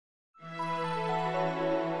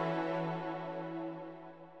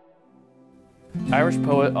Irish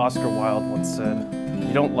poet Oscar Wilde once said,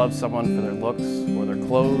 "You don't love someone for their looks or their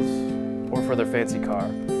clothes or for their fancy car,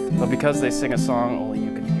 but because they sing a song only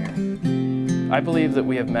you can hear." I believe that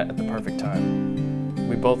we have met at the perfect time.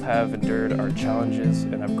 We both have endured our challenges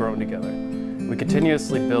and have grown together. We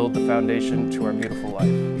continuously build the foundation to our beautiful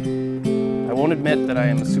life. I won't admit that I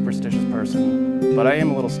am a superstitious person, but I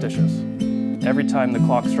am a little stitious. Every time the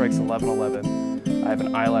clock strikes 11:11, I have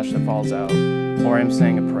an eyelash that falls out, or I am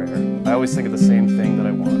saying a prayer. I always think of the same thing that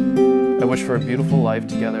I want. I wish for a beautiful life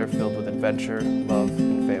together filled with adventure, love,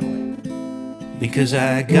 and family. Because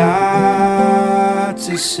I got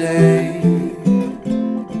to say,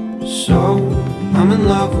 so I'm in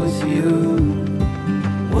love with you.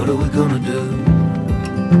 What are we gonna do?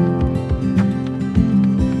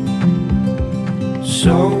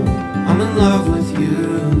 So I'm in love with you.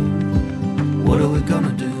 What are we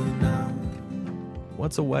gonna do now?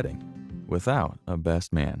 What's a wedding without a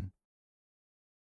best man?